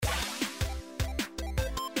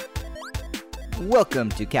Welcome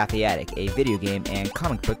to Cafe Attic, a video game and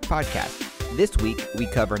comic book podcast. This week, we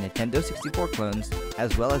cover Nintendo 64 clones,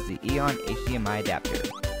 as well as the Eon HDMI adapter.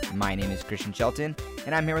 My name is Christian Shelton,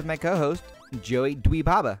 and I'm here with my co-host, Joey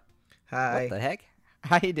Dweebaba. Hi. What the heck?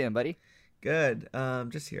 How you doing, buddy? Good.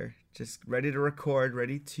 Just here. Just ready to record,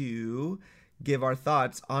 ready to give our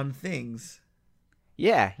thoughts on things.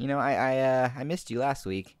 Yeah, I missed you last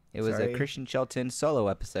week. It was Sorry. a Christian Shelton solo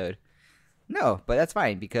episode. No, but that's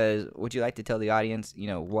fine, because would you like to tell the audience,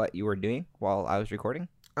 what you were doing while I was recording?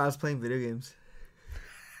 I was playing video games.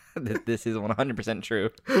 This is 100% true.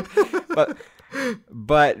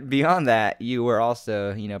 But beyond that, you were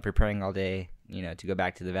also, preparing all day, to go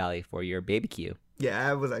back to the valley for your BBQ. Yeah,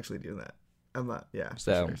 I was actually doing that. I'm not, yeah.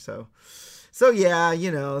 So. Sure. So yeah,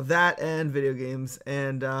 that and video games.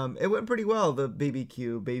 And it went pretty well, the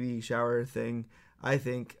BBQ, baby shower thing, I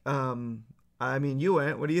think. You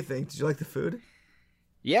went. What do you think? Did you like the food?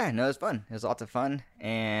 Yeah, no, it was fun. It was lots of fun,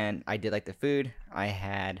 and I did like the food. I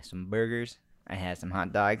had some burgers. I had some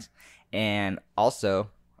hot dogs, and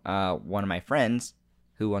also one of my friends,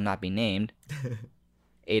 who will not be named,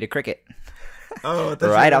 ate a cricket. Oh,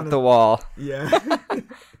 right off the wall. Yeah.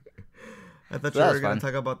 I thought So you were going to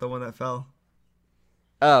talk about the one that fell.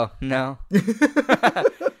 Oh, no.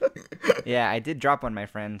 Yeah, I did drop one of my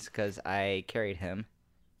friends because I carried him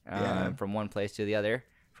from one place to the other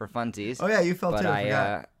for funsies. Oh, yeah, you fell too.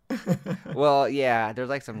 I forgot. Well, yeah, there's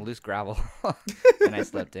like some loose gravel, and I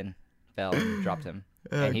slipped and fell and dropped him.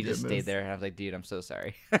 And he just stayed there, and I was like, dude, I'm so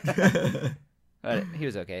sorry. But he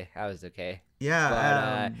was okay. I was okay.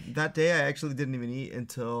 Yeah, that day I actually didn't even eat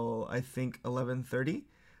until, I think, 11:30.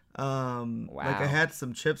 Wow. Like, I had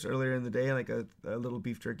some chips earlier in the day, like a little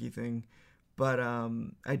beef jerky thing. But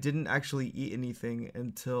I didn't actually eat anything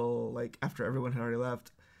until, like, after everyone had already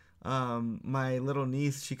left. My little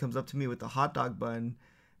niece, she comes up to me with a hot dog bun,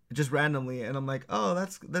 just randomly, and I'm like, oh,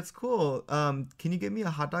 that's cool. Can you get me a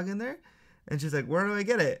hot dog in there? And she's like, where do I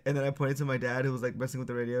get it? And then I pointed to my dad, who was like messing with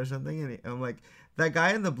the radio or something, and I'm like, that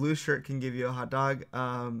guy in the blue shirt can give you a hot dog.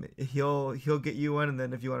 He'll get you one, and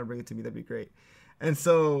then if you want to bring it to me, that'd be great. And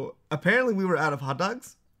so apparently we were out of hot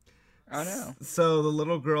dogs. Oh no. So the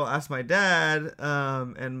little girl asked my dad,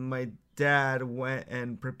 and my dad went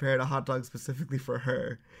and prepared a hot dog specifically for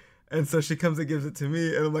her. And so she comes and gives it to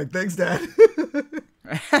me, and I'm like, thanks, Dad. And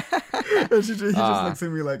he just looks at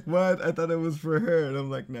me like, what? I thought it was for her. And I'm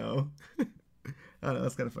like, no. I don't know,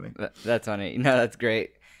 that's kind of funny. That's funny. No, that's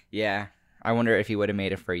great. Yeah. I wonder if he would have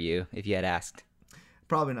made it for you if you had asked.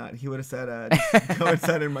 Probably not. He would have said, go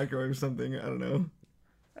inside and microwave or something. I don't know.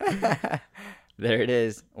 There it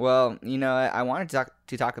is. Well, I wanted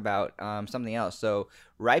to talk about something else. So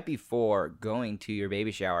right before going to your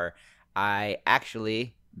baby shower, I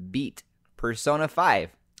actually beat Persona 5.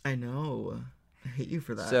 I know. I hate you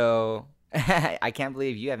for that. So I can't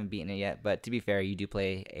believe you haven't beaten it yet. But to be fair, you do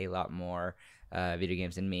play a lot more video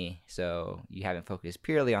games than me. So you haven't focused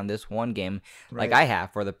purely on this one game like I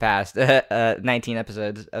have for the past 19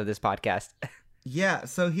 episodes of this podcast. Yeah,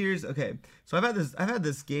 so So I've had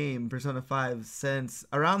this game, Persona 5, since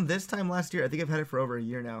around this time last year. I think I've had it for over a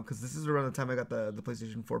year now, because this is around the time I got the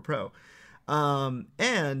PlayStation 4 Pro.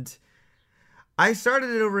 And I started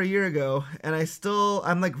it over a year ago, and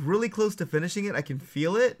I'm like really close to finishing it. I can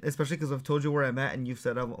feel it, especially because I've told you where I'm at, and you've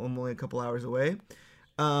said I'm only a couple hours away.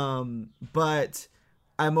 But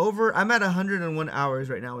I'm at 101 hours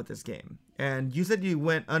right now with this game. And you said you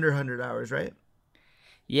went under 100 hours, right?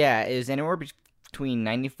 Yeah, it was anywhere between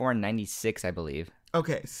 94 and 96, I believe.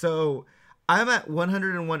 Okay, so I'm at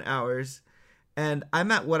 101 hours, and I'm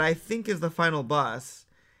at what I think is the final boss.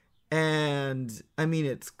 And,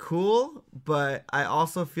 it's cool, but I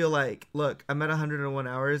also feel like, look, I'm at 101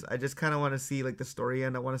 hours. I just kind of want to see, like, the story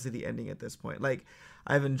end. I want to see the ending at this point. Like,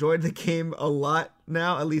 I've enjoyed the game a lot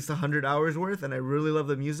now, at least 100 hours worth, and I really love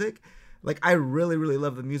the music. Like, I really, really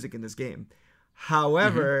love the music in this game.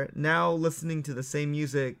 However, now listening to the same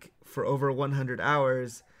music for over 100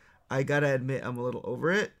 hours, I gotta admit I'm a little over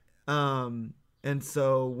it. And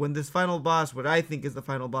so when this final boss, what I think is the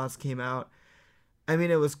final boss, came out,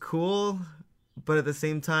 it was cool, but at the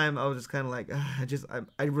same time, I was just kind of like,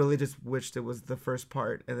 I really just wished it was the first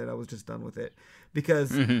part, and then I was just done with it. Because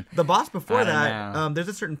the boss before that, there's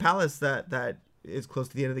a certain palace that is close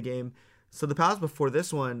to the end of the game. So the palace before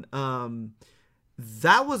this one,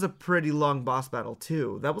 that was a pretty long boss battle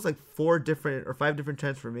too. That was like 5 different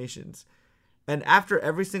transformations. And after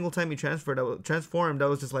every single time he transformed, I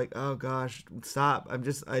was just like, oh gosh, stop.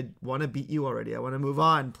 I want to beat you already. I want to move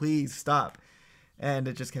on. Please stop. And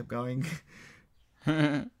it just kept going.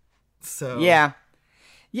 So yeah.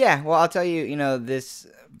 Well, I'll tell you, this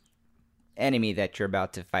enemy that you're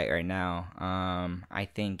about to fight right now, I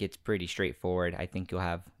think it's pretty straightforward. I think you'll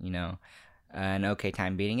have, an okay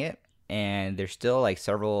time beating it. And there's still like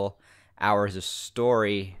several hours of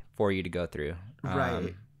story for you to go through.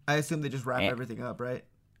 Right. I assume they just wrap and- everything up, right?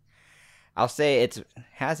 I'll say it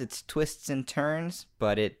has its twists and turns,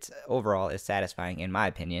 but it overall is satisfying in my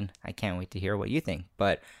opinion. I can't wait to hear what you think.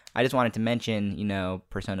 But I just wanted to mention,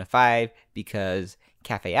 Persona 5 because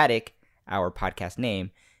Cafe Attic, our podcast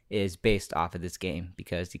name, is based off of this game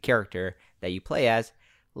because the character that you play as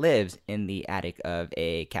lives in the attic of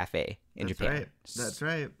a cafe in That's Japan. right. That's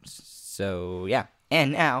right. So, yeah.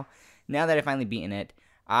 And now that I've finally beaten it,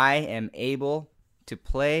 I am able to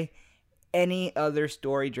play any other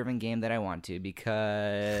story-driven game that I want to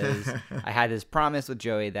because I had this promise with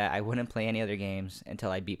Joey that I wouldn't play any other games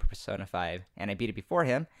until I beat Persona 5, and I beat it before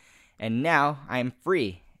him, and now I'm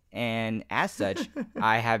free. And as such,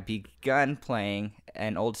 I have begun playing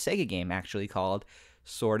an old Sega game actually called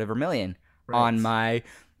Sword of Vermilion on my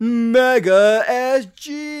Mega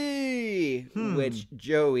SG, which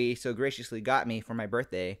Joey so graciously got me for my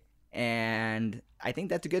birthday. And I think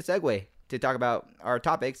that's a good segue to talk about our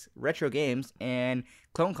topics, retro games and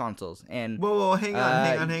clone consoles. And Whoa, hang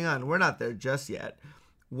on. We're not there just yet.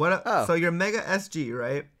 So you're Mega SG,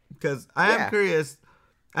 right? Because I am curious.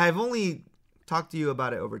 I've only talked to you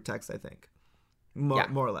about it over text, I think. More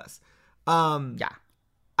or less.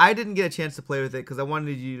 I didn't get a chance to play with it because I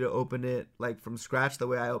wanted you to open it like from scratch the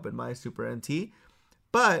way I opened my Super NT.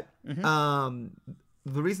 But the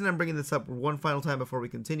reason I'm bringing this up one final time before we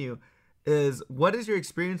continue is what is your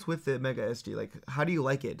experience with the Mega SG? Like, how do you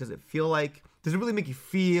like it? Does it really make you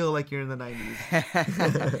feel like you're in the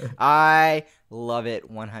 90s? I love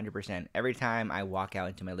it 100%. Every time I walk out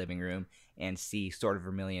into my living room and see Sword of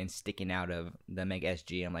Vermilion sticking out of the Mega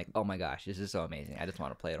SG, I'm like, oh my gosh, this is so amazing. I just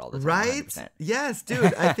want to play it all the time. Right? 100%. Yes,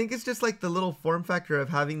 dude. I think it's just like the little form factor of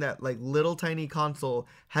having that like little tiny console,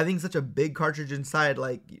 having such a big cartridge inside,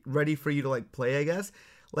 like ready for you to like play, I guess.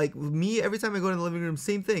 Like me, every time I go in the living room,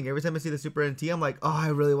 same thing. Every time I see the Super NT, I'm like, oh, I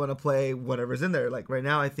really want to play whatever's in there. Like right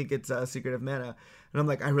now, I think it's Secret of Mana. And I'm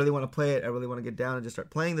like, I really want to play it. I really want to get down and just start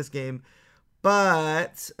playing this game.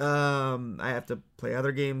 But I have to play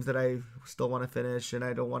other games that I still want to finish. And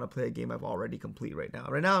I don't want to play a game I've already complete right now.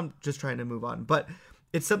 Right now, I'm just trying to move on. But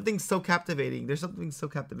it's something so captivating. There's something so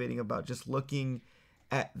captivating about just looking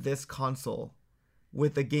at this console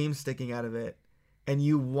with the game sticking out of it and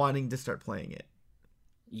you wanting to start playing it.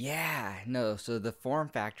 Yeah, no, so the form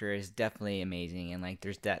factor is definitely amazing, and like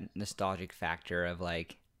there's that nostalgic factor of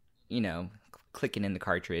like, clicking in the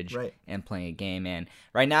cartridge and playing a game. And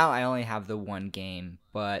right now I only have the one game,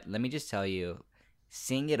 but let me just tell you,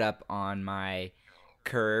 seeing it up on my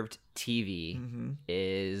curved TV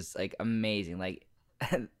is like amazing. Like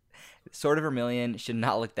Sword of Vermilion should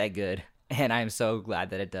not look that good, and I'm so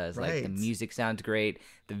glad that it does. Like the music sounds great,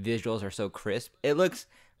 the visuals are so crisp. It looks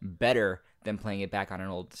better than playing it back on an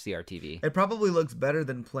old CRTV. It probably looks better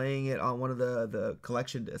than playing it on one of the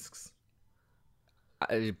collection discs.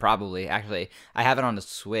 Probably. Actually, I have it on the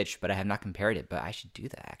Switch, but I have not compared it, but I should do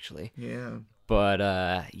that, actually. Yeah. But,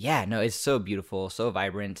 no, it's so beautiful, so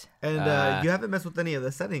vibrant. And you haven't messed with any of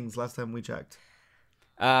the settings last time we checked.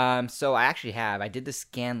 So I actually have. I did the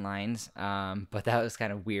scan lines, but that was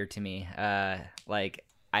kind of weird to me. Like,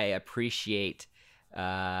 I appreciate...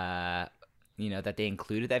 that they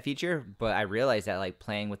included that feature, but I realized that like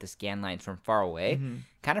playing with the scan lines from far away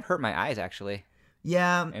kind of hurt my eyes actually.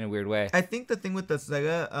 Yeah, in a weird way. I think the thing with the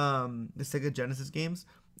Sega Genesis games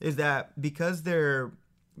is that because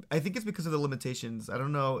I think it's because of the limitations. I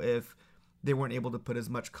don't know if they weren't able to put as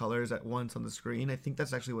much colors at once on the screen. I think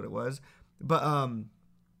that's actually what it was. But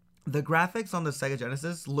the graphics on the Sega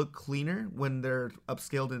Genesis look cleaner when they're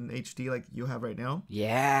upscaled in HD like you have right now.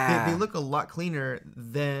 Yeah. They look a lot cleaner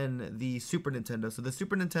than the Super Nintendo. So the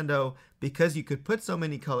Super Nintendo, because you could put so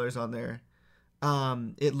many colors on there,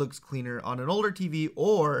 it looks cleaner on an older TV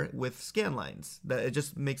or with scan lines. That it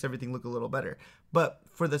just makes everything look a little better. But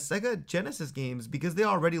for the Sega Genesis games, because they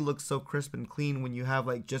already look so crisp and clean when you have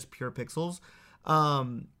like just pure pixels,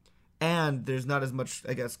 and there's not as much,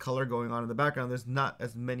 I guess, color going on in the background. There's not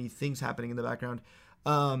as many things happening in the background.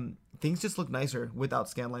 Things just look nicer without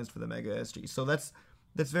scan lines for the Mega SG. So it's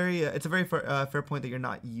a very fair point that you're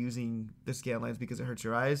not using the scan lines because it hurts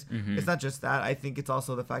your eyes. It's not just that. I think it's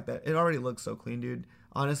also the fact that it already looks so clean, dude.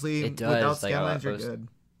 Honestly, it does. Without scan lines, you're good.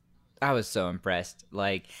 I was so impressed.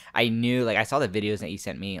 Like I knew, like I saw the videos that you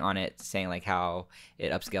sent me on it saying like how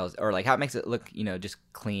it upscales or like how it makes it look, just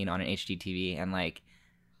clean on an HD TV, and like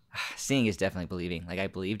seeing is definitely believing. Like I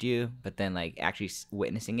believed you, but then like actually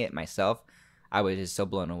witnessing it myself, I was just so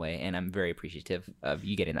blown away, and I'm very appreciative of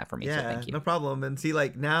you getting that for me. So Yeah, thank you. no problem. And see,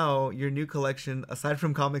 like now, your new collection, aside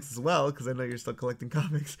from comics as well, because I know you're still collecting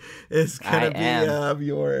comics, is gonna I am. be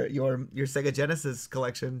your Sega Genesis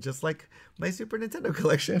collection, just like my Super Nintendo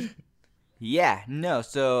collection. Yeah, no.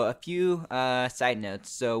 So a few side notes.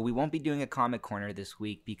 So we won't be doing a comic corner this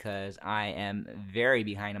week because I am very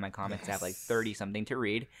behind on my comics. I have like Yes. 30 something to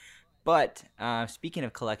read. But speaking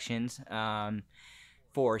of collections,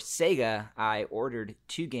 for Sega, I ordered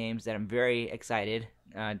 2 games that I'm very excited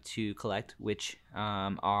to collect, which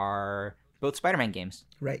are both Spider-Man games.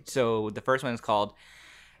 Right. So the first one is called.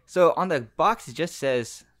 So on the box it just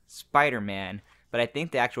says Spider-Man, but I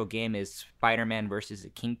think the actual game is Spider-Man versus the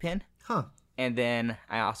Kingpin. Huh. And then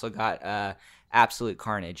I also got Absolute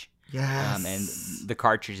Carnage. Yes. And the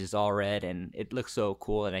cartridge is all red, and it looks so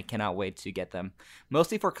cool, and I cannot wait to get them.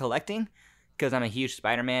 Mostly for collecting, because I'm a huge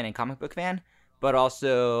Spider-Man and comic book fan, but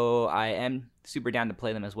also I am super down to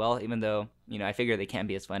play them as well, even though, I figure they can't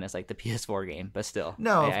be as fun as like the PS4 game, but still.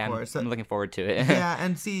 No, of I'm, course. I'm looking forward to it. Yeah,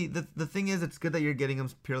 and see, the thing is, it's good that you're getting them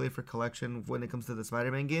purely for collection when it comes to the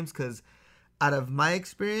Spider-Man games, because out of my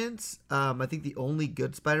experience, I think the only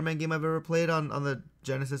good Spider-Man game I've ever played on the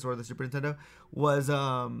Genesis or the Super Nintendo was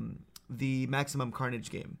the Maximum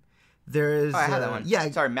Carnage game. There is, Oh, I had that one. yeah,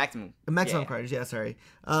 Sorry, Maximum. Maximum Yeah. Carnage. Yeah, sorry.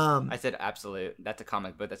 I said Absolute. That's a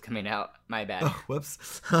comic book that's coming out. My bad. Oh,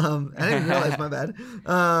 whoops. I didn't realize, my bad.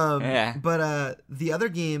 Yeah. But the other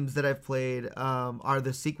games that I've played are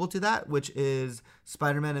the sequel to that, which is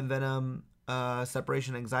Spider-Man and Venom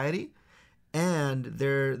Separation Anxiety. And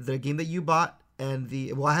they're the game that you bought and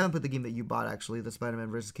I haven't put the game that you bought, actually, the Spider-Man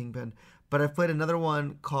versus Kingpin, but I've played another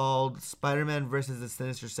one called Spider-Man versus the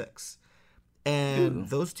Sinister Six. And Ooh.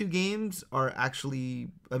 those 2 games are actually,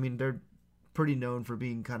 I mean, they're pretty known for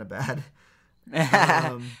being kind of bad.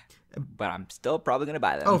 But I'm still probably going to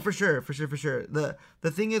buy them. Oh, for sure. The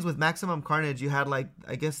thing is, with Maximum Carnage, you had, like,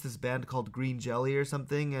 I guess this band called Green Jelly or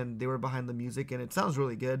something, and they were behind the music, and it sounds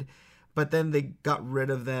really good. But then they got rid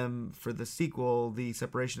of them for the sequel, the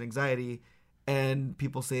Separation Anxiety, and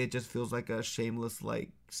people say it just feels like a shameless, like,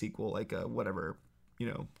 sequel, like a whatever,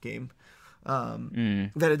 game.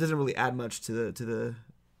 That it doesn't really add much to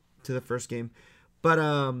the first game. But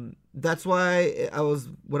that's why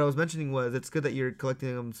what I was mentioning was it's good that you're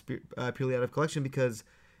collecting them purely out of collection, because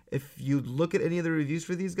if you look at any of the reviews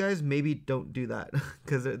for these guys, maybe don't do that,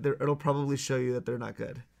 because it'll probably show you that they're not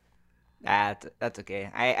good. That's okay.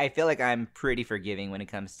 I feel like I'm pretty forgiving when it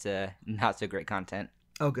comes to not so great content.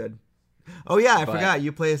 Oh, good. Oh, yeah, I But, forgot.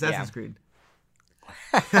 You play Assassin's Creed.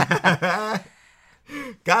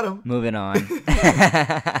 Got him. Moving on.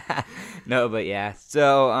 No, but yeah.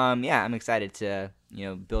 So, yeah, I'm excited to,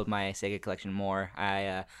 build my Sega collection more.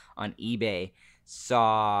 I, on eBay,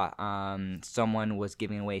 saw someone was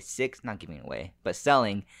giving away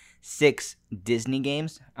selling 6 Disney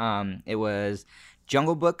games. It was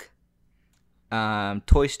Jungle Book,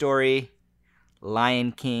 Toy Story,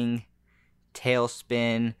 Lion King,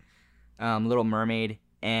 Tailspin, Little Mermaid,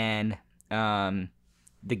 and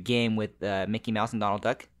the game with Mickey Mouse and Donald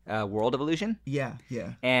Duck, World of Illusion. Yeah.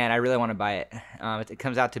 And I really want to buy it. It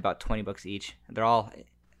comes out to about $20 each. They're all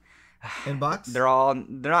In box? they're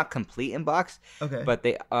not complete in box, Okay. but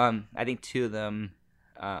they I think 2 of them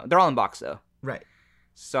they're all in box though. Right.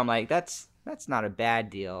 So I'm like that's not a bad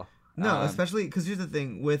deal. No, especially because here's the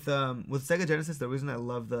thing with Sega Genesis. The reason I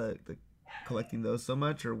love the collecting those so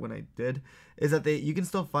much, or when I did, is that you can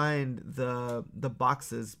still find the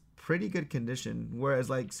boxes pretty good condition. Whereas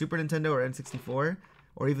like Super Nintendo or N64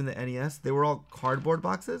 or even the NES, they were all cardboard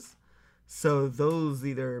boxes. So those,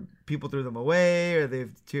 either people threw them away or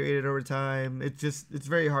they've deteriorated over time. It's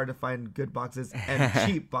very hard to find good boxes and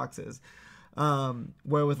cheap boxes.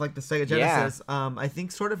 Where with like the Sega Genesis, I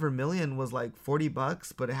think Sword of Vermilion was like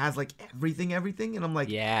 $40, but it has like everything, and I'm like,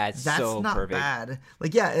 yeah, it's that's so not perfect. bad.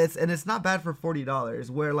 Like, yeah, it's not bad for $40.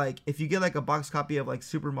 Where like if you get like a box copy of like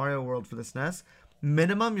Super Mario World for the SNES,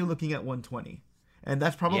 minimum you're looking at $120, and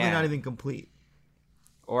that's probably Yeah. not even complete.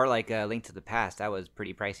 Or like Link to the Past, that was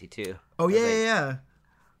pretty pricey too. Oh It was yeah, like- yeah.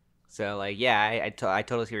 So like yeah, I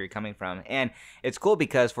totally see where you're coming from, and it's cool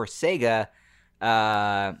because for Sega,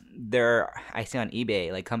 there I see on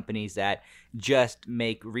eBay like companies that just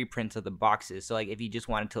make reprints of the boxes. So like if you just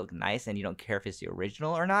want it to look nice and you don't care if it's the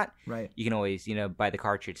original or not, Right. you can always buy the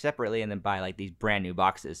cartridge separately and then buy like these brand new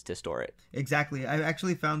boxes to store it. Exactly. I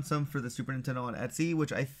actually found some for the Super Nintendo on Etsy,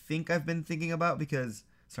 which I think I've been thinking about because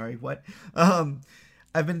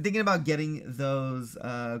I've been thinking about getting those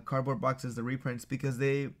cardboard boxes, the reprints, because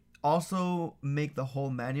they also make the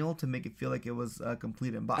whole manual to make it feel like it was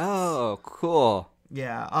complete in box. Oh, cool.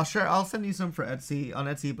 Yeah, I'll share. I'll send you some for Etsy on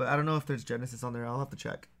Etsy, but I don't know if there's Genesis on there. I'll have to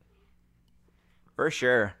check. For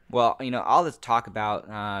sure. Well, all this talk about,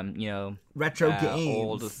 Retro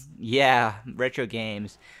old, games. yeah, retro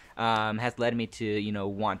games, has led me to,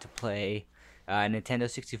 want to play Nintendo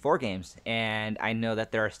 64 games. And I know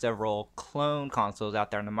that there are several clone consoles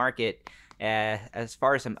out there on the market, as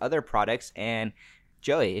far as some other products. And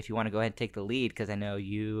Joey, if you want to go ahead and take the lead, because I know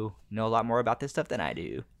you know a lot more about this stuff than I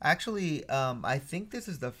do. Actually, I think this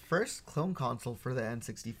is the first clone console for the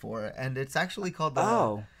N64, and it's actually called the.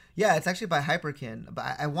 Oh, Yeah, it's actually by Hyperkin, but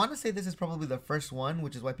I want to say this is probably the first one,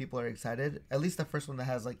 which is why people are excited. At least the first one that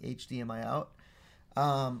has like HDMI out.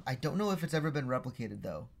 I don't know if it's ever been replicated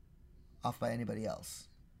though, off by anybody else.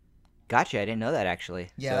 gotcha. I didn't know that actually.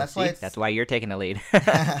 Yeah, So that's why see, it's that's why you're taking the lead.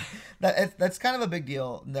 that's kind of a big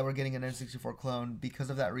deal that we're getting an N64 clone because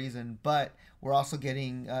of that reason. But we're also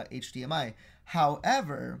getting HDMI.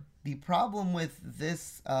 However, the problem with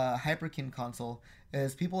this Hyperkin console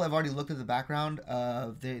is people have already looked at the background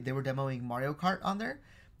of they were demoing Mario Kart on there,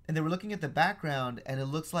 and they were looking at the background, and it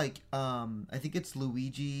looks like I think it's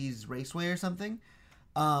Luigi's Raceway or something.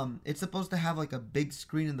 It's supposed to have like a big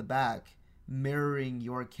screen in the back mirroring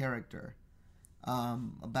your character,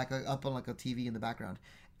 back up on like a TV in the background,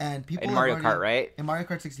 and people In have Mario already, Kart, right? in Mario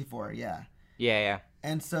Kart 64, yeah. Yeah, yeah.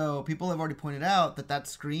 And so people have already pointed out that that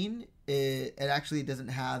screen it actually doesn't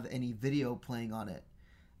have any video playing on it,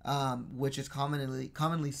 which is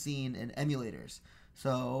commonly seen in emulators.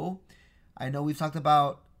 So I know we've talked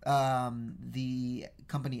about the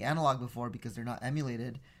company Analog before because they're not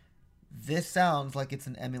emulated. This sounds like it's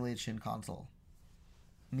an emulation console,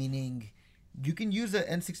 meaning you can use the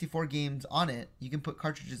N64 games on it. You can put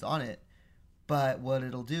cartridges on it, but what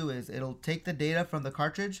it'll do is it'll take the data from the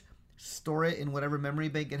cartridge, store it in whatever memory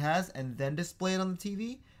bank it has, and then display it on the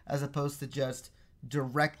TV, as opposed to just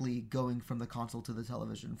directly going from the console to the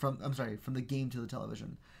television. From the game to the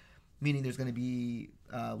television. Meaning there's going to be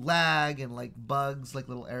lag and like bugs, like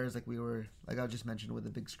little errors, like I just mentioned with the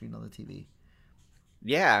big screen on the TV.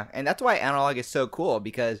 Yeah, and that's why analog is so cool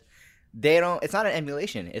because they don't. It's not an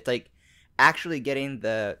emulation. It's like actually getting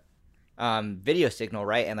the video signal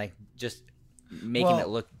right and like just making it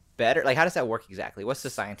look better. Like, how does that work exactly? What's the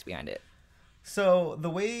science behind it? So the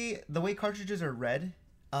way cartridges are read,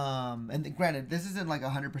 and granted, this isn't like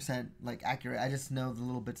 100% like accurate. I just know the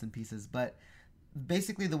little bits and pieces, but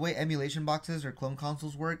basically the way emulation boxes or clone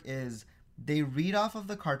consoles work is they read off of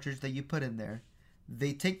the cartridge that you put in there.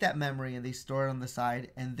 They take that memory and they store it on the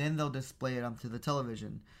side, and then they'll display it onto the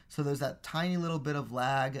television. So there's that tiny little bit of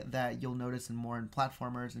lag that you'll notice in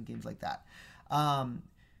platformers and games like that.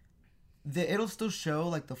 It'll still show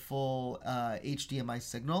like the full HDMI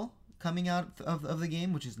signal coming out of the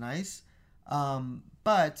game, which is nice.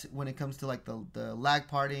 But when it comes to like the lag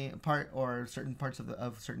part or certain parts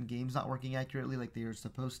of certain games not working accurately like they are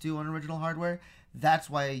supposed to on original hardware, that's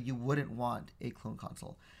why you wouldn't want a clone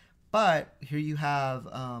console. But here you have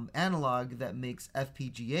Analog that makes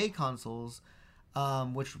FPGA consoles,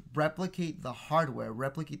 which replicate the hardware,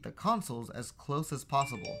 replicate the consoles as close as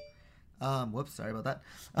possible. Whoops, sorry about that.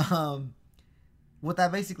 What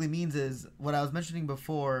that basically means is what I was mentioning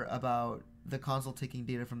before about the console taking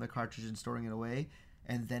data from the cartridge and storing it away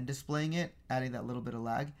and then displaying it, adding that little bit of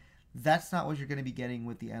lag. That's not what you're going to be getting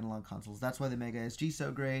with the analog consoles. That's why the Mega SG is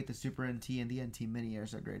so great, the Super NT and the NT Mini are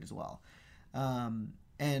so great as well.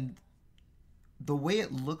 And the way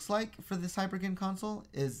it looks like for this Hyperkin console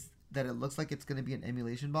is that it looks like it's going to be an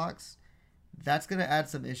emulation box. That's going to add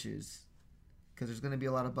some issues because there's going to be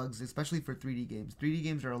a lot of bugs, especially for 3D games. 3D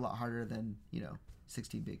games are a lot harder than,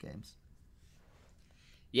 16-bit games.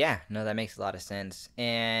 Yeah, no, that makes a lot of sense.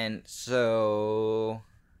 And so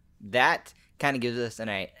that kind of gives us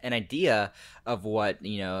an idea of what,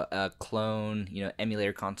 a clone,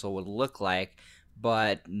 emulator console would look like.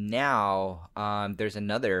 But now there's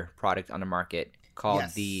another product on the market called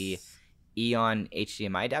the Eon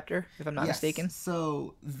HDMI adapter, if I'm not mistaken.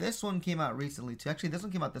 So this one came out recently too. Actually, this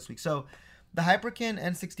one came out this week. So the Hyperkin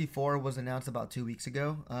N64 was announced about 2 weeks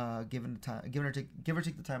ago, give or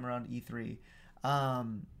take the time around E3.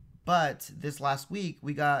 But this last week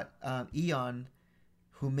we got Eon,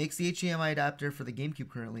 who makes the HDMI adapter for the GameCube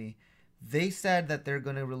currently. They said that they're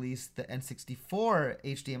going to release the N64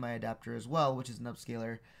 HDMI adapter as well, which is an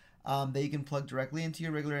upscaler that you can plug directly into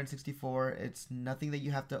your regular N64. It's nothing that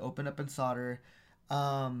you have to open up and solder,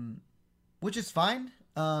 which is fine.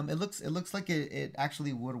 It looks like it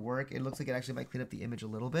actually would work. It looks like it actually might clean up the image a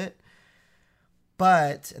little bit,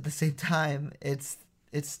 but at the same time, it's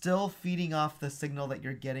still feeding off the signal that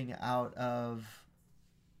you're getting out of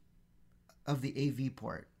the AV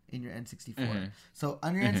port. in your N64. Mm-hmm. So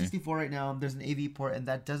on your Mm-hmm. N64 right now, there's an AV port, and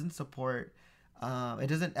that doesn't support. It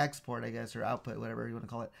doesn't export, I guess, or output, whatever you want to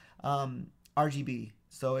call it. RGB.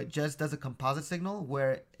 So it just does a composite signal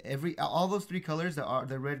where all those three colors that are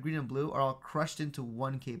the red, green, and blue are all crushed into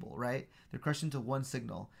one cable, right? They're crushed into one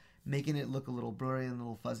signal, making it look a little blurry and a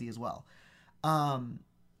little fuzzy as well.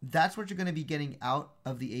 That's what you're going to be getting out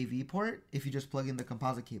of the AV port if you just plug in the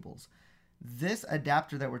composite cables. This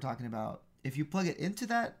adapter that we're talking about, if you plug it into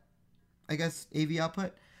that, I guess, AV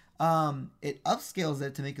output, it upscales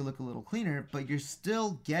it to make it look a little cleaner, but you're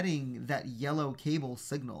still getting that yellow cable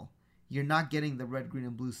signal. You're not getting the red, green,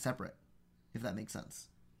 and blue separate, if that makes sense.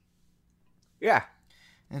 Yeah.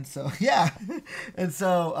 And so, yeah. And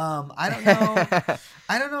so, I don't know.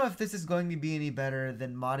 I don't know if this is going to be any better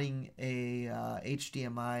than modding a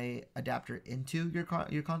HDMI adapter into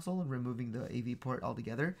your console and removing the AV port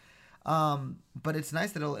altogether. But it's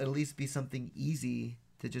nice that it'll at least be something easy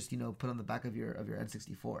to just, put on the back of your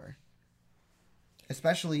N64.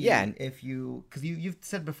 Especially if because you've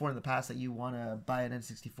said before in the past that you want to buy an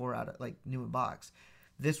N64 out of like new in box.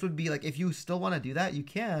 This would be like, if you still want to do that, you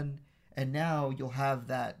can, and now you'll have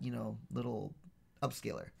that little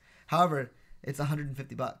upscaler. However, it's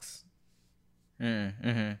 $150.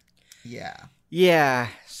 Mm-hmm. Yeah.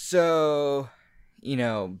 So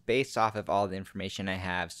based off of all the information I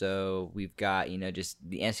have, so we've got just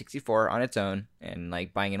the N64 on its own and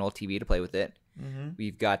like buying an old TV to play with it. Mm-hmm.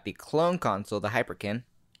 We've got the clone console, the Hyperkin,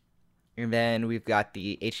 and then we've got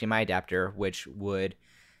the HDMI adapter, which would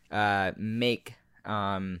make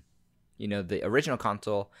the original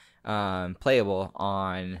console playable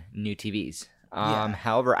on new TVs.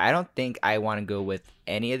 However, I don't think I want to go with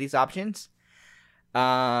any of these options,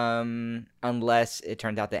 unless it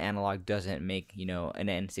turns out that Analog doesn't make an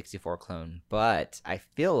N64 clone. But I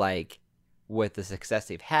feel like with the success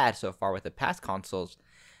they've had so far with the past consoles,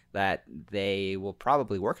 that they will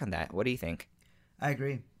probably work on that. What do you think? I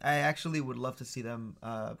agree. I actually would love to see them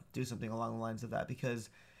do something along the lines of that, because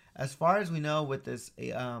as far as we know with this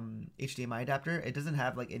HDMI adapter, it doesn't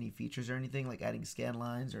have like any features or anything like adding scan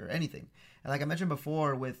lines or anything. And like I mentioned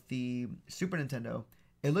before with the Super Nintendo,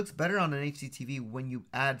 it looks better on an HDTV when you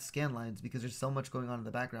add scan lines because there's so much going on in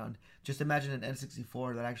the background. Just imagine an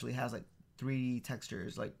N64 that actually has like 3D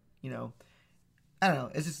textures, like, I don't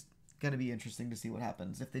know. It's just going to be interesting to see what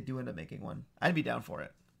happens if they do end up making one. I'd be down for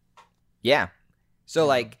it. Yeah. So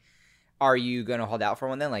like, are you going to hold out for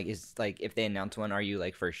one then? Like, if they announce one, are you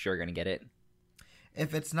like for sure going to get it?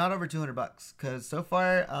 If it's not over $200, because so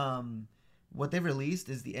far, what they've released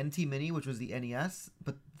is the NT Mini, which was the NES,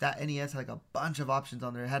 but that NES had like a bunch of options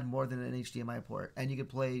on there. It had more than an HDMI port, and you could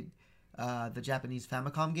play the Japanese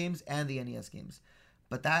Famicom games and the NES games.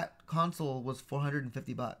 But that console was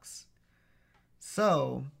 $450.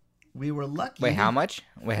 So we were lucky. Wait, how much?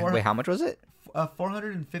 Wait, how much was it? A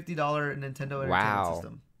 $450 Nintendo Entertainment Wow.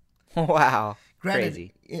 System. Wow. Granted,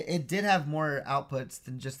 Crazy. it did have more outputs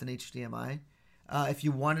than just an HDMI. If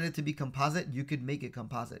you wanted it to be composite, you could make it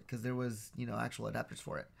composite because there was, actual adapters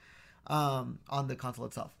for it on the console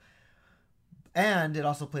itself. And it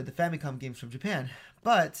also played the Famicom games from Japan.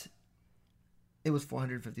 But it was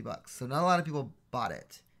 $450. So not a lot of people bought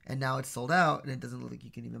it. And now it's sold out and it doesn't look like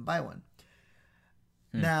you can even buy one.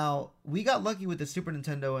 Now, we got lucky with the Super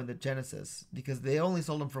Nintendo and the Genesis because they only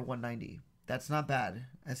sold them for $190. That's not bad,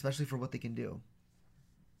 especially for what they can do.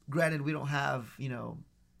 Granted, we don't have,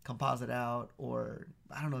 composite out, or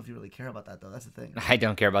I don't know if you really care about that, though. That's the thing. I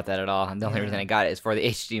don't care about that at all. The only reason I got it is for the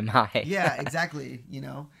HDMI. Yeah, exactly.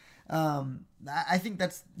 I think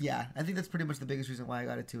that's pretty much the biggest reason why I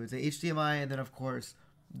got it too. It's the HDMI, and then of course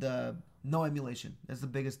the no emulation. That's the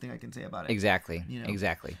biggest thing I can say about it. Exactly.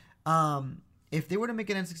 Exactly. If they were to make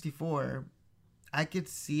an N64, I could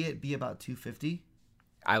see it be about $250.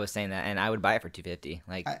 I was saying that, and I would buy it for $250.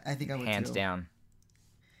 Like, I think I would hands too. down.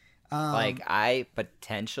 Like, I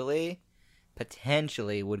potentially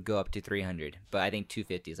would go up to $300, but I think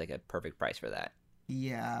 $250 is like a perfect price for that.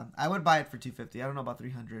 Yeah, I would buy it for $250. I don't know about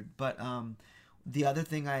 $300, but the other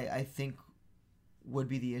thing I think would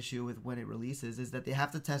be the issue with when it releases is that they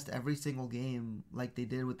have to test every single game like they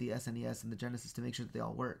did with the SNES and the Genesis to make sure that they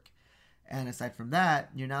all work. And aside from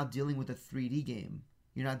that, you're now dealing with a 3D game.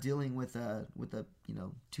 You're not dealing with a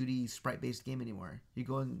 2D sprite based game anymore.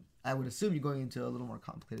 I would assume you're going into a little more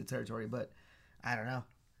complicated territory, but I don't know.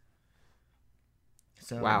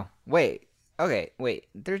 So wow. Wait.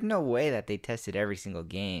 There's no way that they tested every single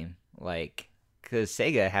game, like, because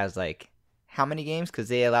Sega has like how many games? Because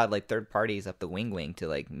they allowed like third parties up the wing to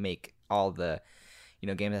like make all the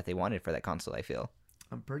games that they wanted for that console. I feel.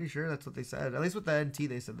 I'm pretty sure that's what they said. At least with the NT,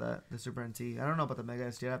 they said that the Super NT. I don't know about the Mega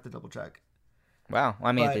SD. I have to double check. Wow. Well,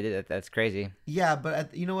 I mean, if But they did that, that's crazy. yeah,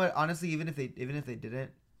 but you know what? Honestly, even if they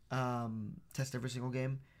didn't test every single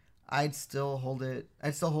game, I'd still hold it.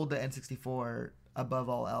 I'd still hold the N64 above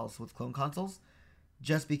all else with clone consoles,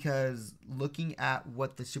 just because looking at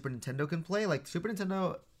what the Super Nintendo can play, like Super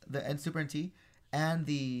Nintendo, the N Super NT, and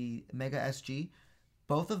the Mega SG,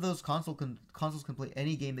 both of those consoles can play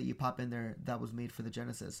any game that you pop in there that was made for the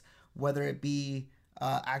Genesis, whether it be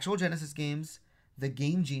actual Genesis games, the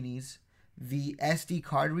Game Genies, the SD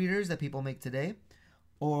card readers that people make today,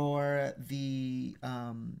 or the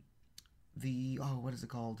what is it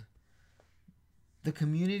called? The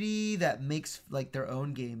community that makes like their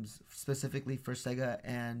own games specifically for Sega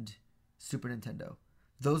and Super Nintendo.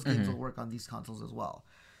 Those games will work on these consoles as well.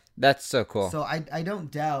 That's so cool. So I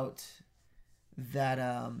don't doubt that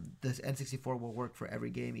this N64 will work for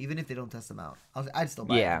every game, even if they don't test them out. I'd still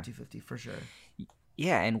buy it for $250 for sure.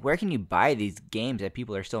 Yeah, and where can you buy these games that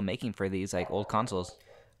people are still making for these like old consoles?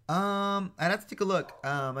 I'd have to take a look.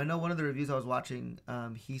 I know one of the reviews I was watching,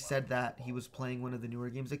 he said that he was playing one of the newer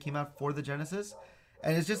games that came out for the Genesis,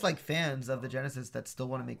 and it's just like fans of the Genesis that still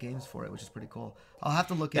want to make games for it, which is pretty cool. I'll have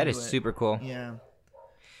to look into it. That is super cool. Yeah.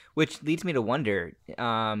 Which leads me to wonder,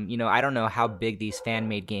 I don't know how big these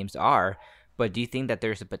fan-made games are, but do you think that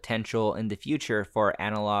there's a potential in the future for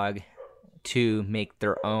Analog to make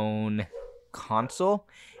their own console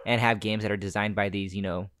and have games that are designed by these,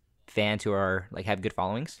 fans who are like have good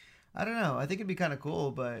followings? I don't know. I think it'd be kind of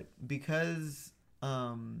cool, but because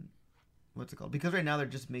what's it called? Because right now they're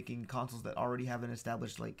just making consoles that already have an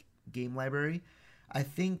established like game library. I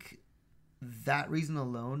think that reason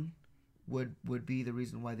alone would be the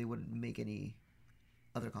reason why they wouldn't make any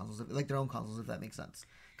other consoles, like their own consoles, if that makes sense.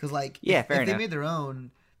 Because like if they made their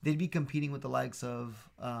own, they'd be competing with the likes of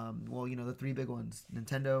the three big ones: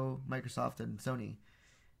 Nintendo, Microsoft, and Sony.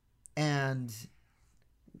 And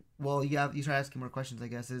you start asking more questions, I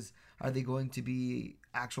guess. Are they going to be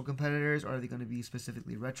actual competitors, or are they going to be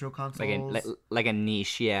specifically retro consoles? Like a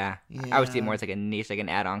niche, yeah. I would see it more as like a niche, like an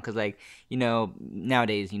add-on, because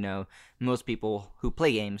nowadays, most people who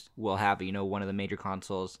play games will have one of the major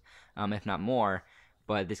consoles, if not more.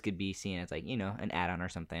 But this could be seen as like an add-on or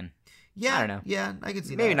something. Yeah, I don't know. Yeah, I can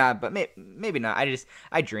see maybe that. Not, but maybe not.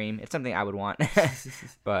 I dream. It's something I would want.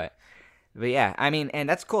 But yeah, I mean, and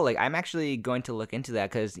that's cool. Like, I'm actually going to look into that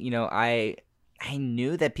because I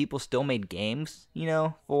knew that people still made games,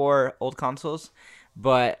 for old consoles,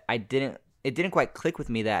 but it didn't quite click with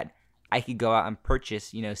me that I could go out and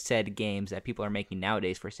purchase, said games that people are making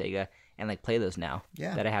nowadays for Sega and like play those now.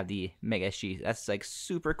 Yeah. That I have the Mega SG. That's like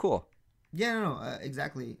super cool. Yeah, no,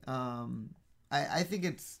 exactly. I think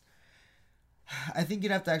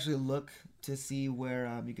you'd have to actually look to see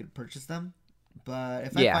where you could purchase them. But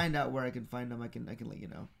if I find out where I can find them, I can let you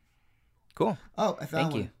know. Cool. Oh, I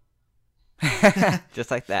found one. Thank you. Just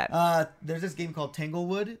like that. There's this game called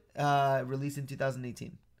Tanglewood, released in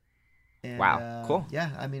 2018. And, wow, cool.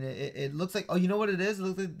 Yeah, I mean, it looks like... Oh, you know what it is? It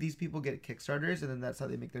looks like these people get Kickstarters, and then that's how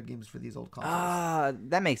they make their games for these old consoles.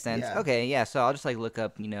 That makes sense. Yeah. Okay, yeah, so I'll just like look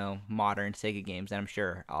up, modern Sega games, and I'm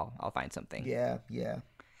sure I'll find something. Yeah.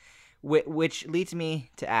 Which leads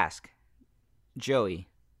me to ask, Joey,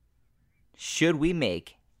 should we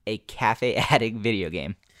make a Cafe Attic video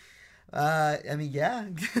game? I mean, yeah.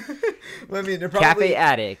 Well, I mean, Cafe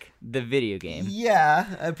Attic, the video game. Yeah,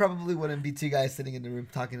 I probably wouldn't be two guys sitting in the room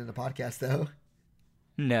talking in a podcast, though.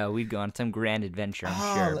 No, we'd go on some grand adventure,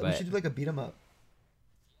 I'm sure. We should do like a beat 'em up.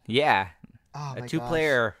 Yeah. Oh, a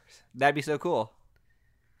 2-player. That'd be so cool.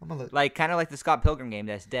 I'm gonna look. Like, kind of like the Scott Pilgrim game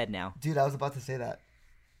that's dead now. Dude, I was about to say that.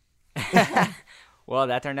 Well,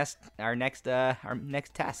 that's our next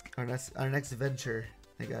task. Our next venture,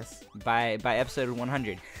 I guess. By episode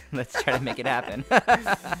 100, let's try to make it happen. All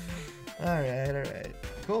right,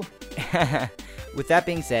 cool. With that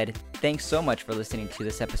being said, thanks so much for listening to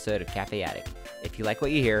this episode of Cafe Attic. If you like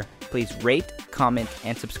what you hear, please rate, comment,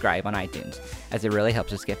 and subscribe on iTunes, as it really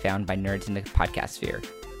helps us get found by nerds in the podcast sphere.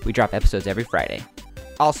 We drop episodes every Friday.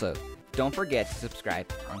 Also, don't forget to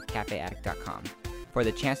subscribe on cafeattic.com for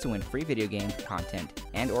the chance to win free video game content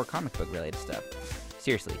and or comic book related stuff.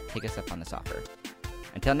 Seriously, take us up on this offer.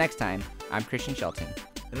 Until next time, I'm Christian Shelton.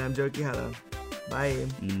 And I'm Joe Quijada. Bye.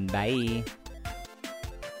 Bye.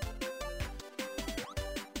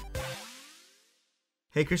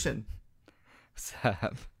 Hey, Christian. What's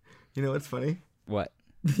up? You know what's funny? What?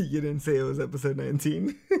 You didn't say it was episode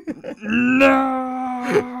 19. No!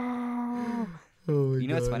 Oh my You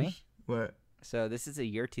know what's funny? What? So this is the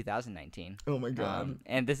year 2019. Oh my god.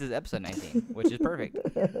 And this is episode 19, which is perfect.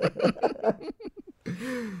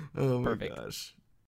 Oh my Perfect. gosh.